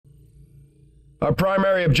Our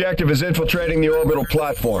primary objective is infiltrating the orbital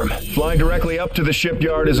platform. Flying directly up to the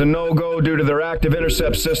shipyard is a no-go due to their active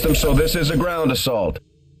intercept system, so this is a ground assault.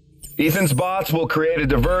 Ethan's bots will create a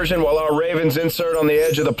diversion while our Ravens insert on the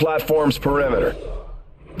edge of the platform's perimeter.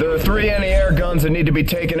 There are 3 anti-air guns that need to be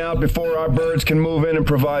taken out before our birds can move in and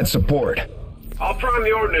provide support. I'll prime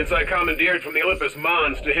the ordnance I commandeered from the Olympus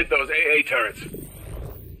Mons to hit those AA turrets.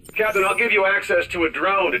 Captain, I'll give you access to a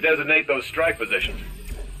drone to designate those strike positions.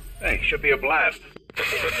 Hey, should be a blast.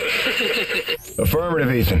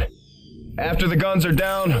 Affirmative, Ethan. After the guns are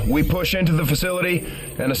down, we push into the facility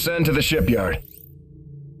and ascend to the shipyard.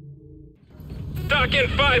 Dock in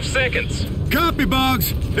 5 seconds. Copy,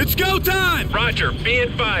 Boggs. It's go time! Roger. Be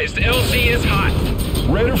advised, LZ is hot.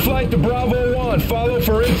 Raider flight to Bravo 1. Follow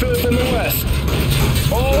for infill from the west.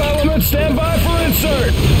 All elements stand by for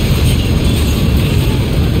insert.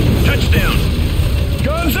 Touchdown.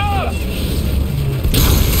 Guns up!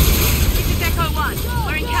 This is Echo 1.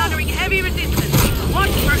 We're encountering heavy resistance. Watch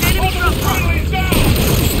for enemy drop points.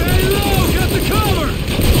 Stay low! Get the cover!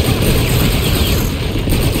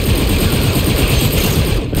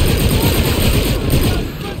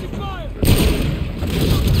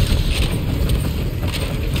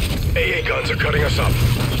 AA guns are cutting us up.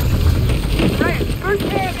 Right, first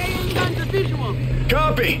pair of AA guns are visual.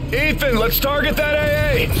 Copy! Ethan, let's target that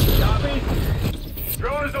AA! Copy.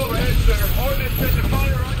 Drone is overhead, sir. Ordnance set to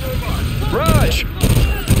fire on your mark. Raj!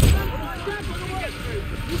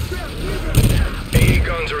 AA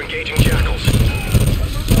guns are engaging jackals.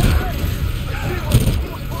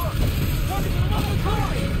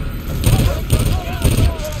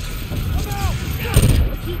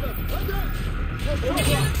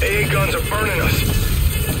 AA guns are burning us.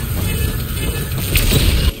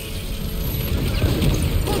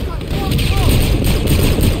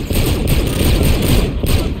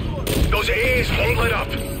 Those AAs won't let up.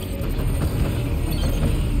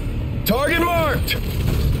 Target marked!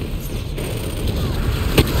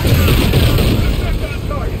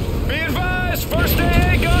 Be advised, first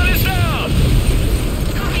AA gun is down!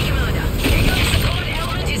 Copy, Commander. Echo's support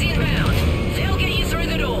element is inbound. They'll get you through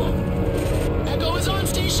the door. Echo is on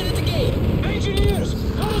station at the gate. Engineers!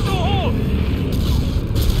 Hold us to hold!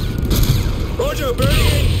 Roger,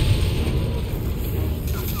 Bernie!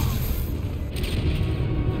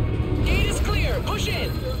 Gate is clear. Push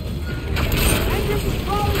in. Engines is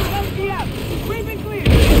following the LCF. We've been clear.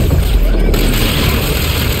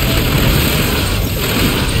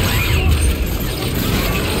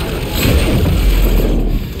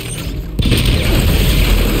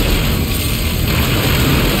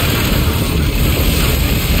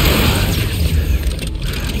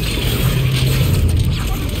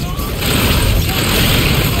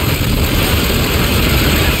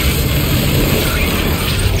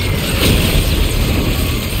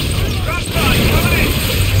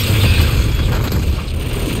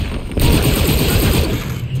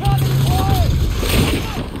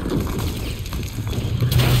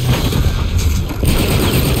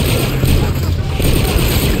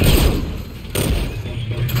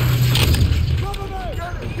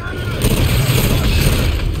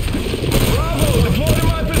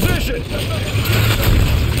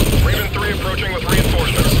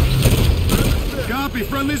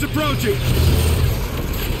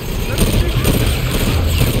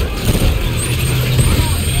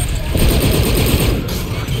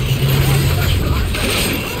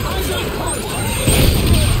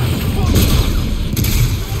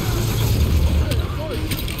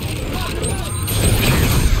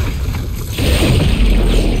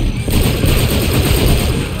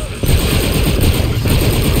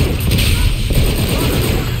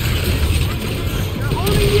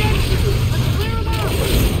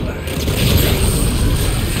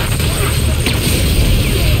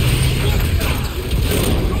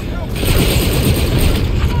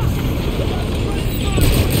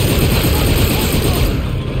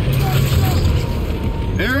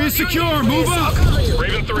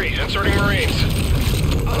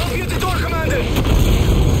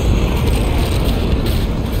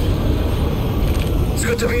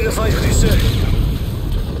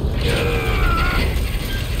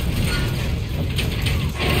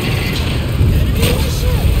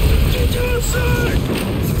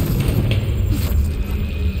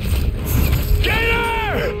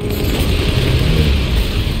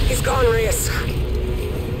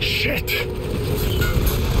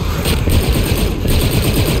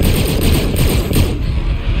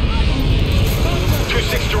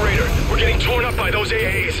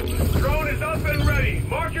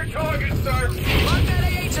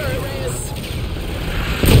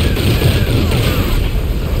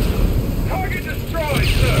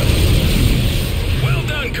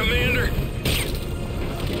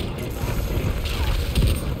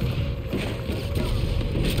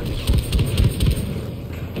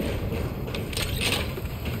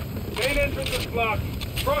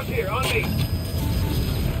 here, on me.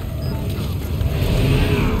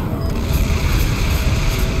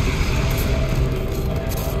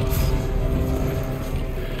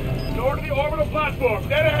 Door to the orbital platform,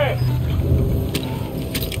 dead ahead.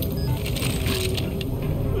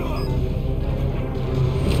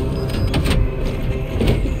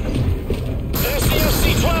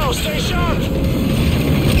 SCFC-12, stay sharp!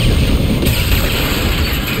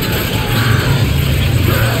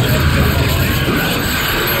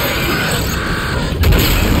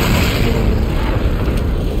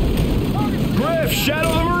 Griff,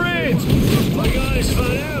 shadow the Marines! My guys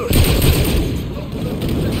found out!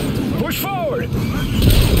 Push forward!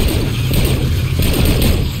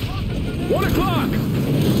 1 o'clock!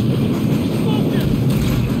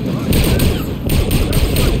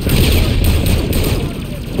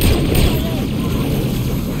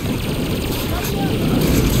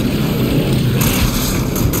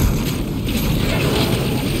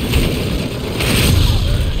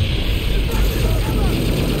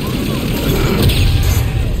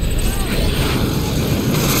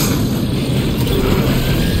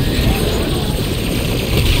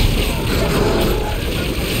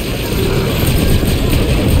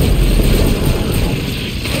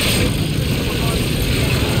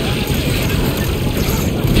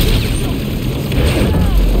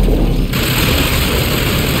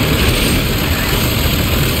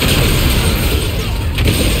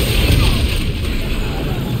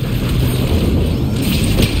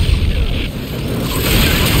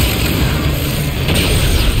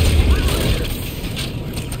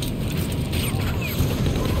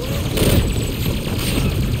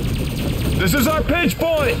 This is our pinch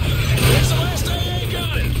point! It's the last AA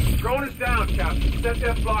gun! Drone is down, Captain. Set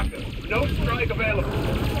that blocker. No strike available.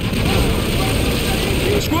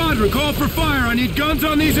 Squadron, call for fire. I need guns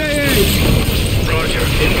on these AAs. Roger.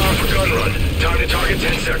 Inbound for gun run. Time to target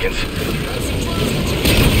 10 seconds.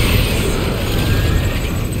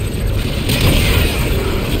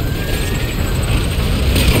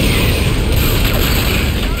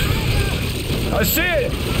 I see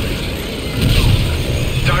it!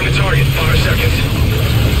 Time to target. 5 seconds.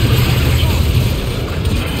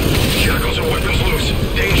 Shackles and weapons loose.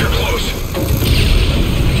 Danger close.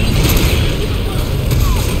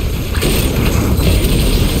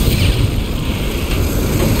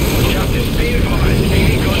 Captain, be advised.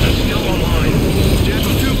 AA guns are still online.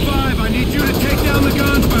 General 2-5, I need you to take down the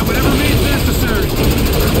guns by whatever means necessary.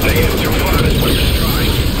 Negative 2-5 is weapons dry.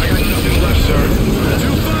 I got nothing left, sir.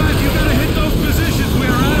 2-5, you gotta hit those positions. We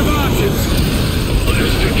are out of options.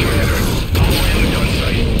 Understood, Commander. I'll land the gun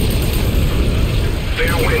site.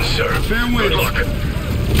 Fair winds, sir. Fair winds. Good luck.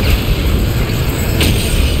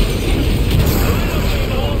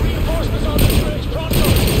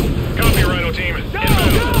 Copy, Rhino team. Go,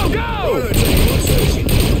 go!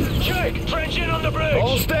 Jake, trench in on the bridge.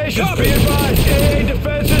 All stations, be advised. AA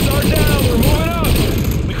defenses are down. We're moving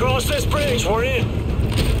up. We crossed this bridge. We're in.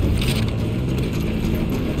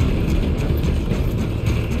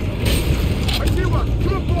 I see one.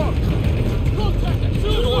 Good block.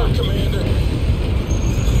 Good work, Commander.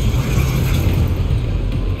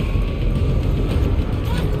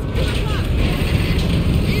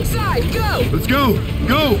 Inside, go! Let's go.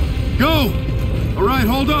 Go. Go. All right,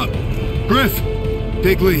 hold up. Griff,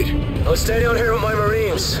 take lead. I'll stay down here with my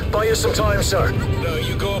Marines. Buy you some time, sir. No,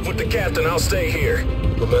 you go up with the captain. I'll stay here.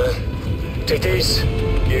 Good man. Take these.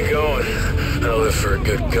 You're going. I'll live for a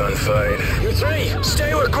good gunfight. You three,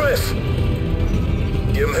 stay with Griff.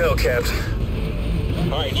 Give him hell, Captain.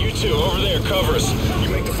 All right, you two, over there, cover us. You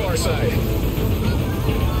make the far side.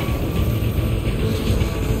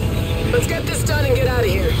 Let's get this done and get out of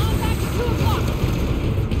here.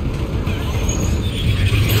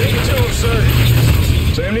 Take it to him, sir.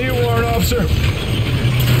 Same to you, Warrant Officer.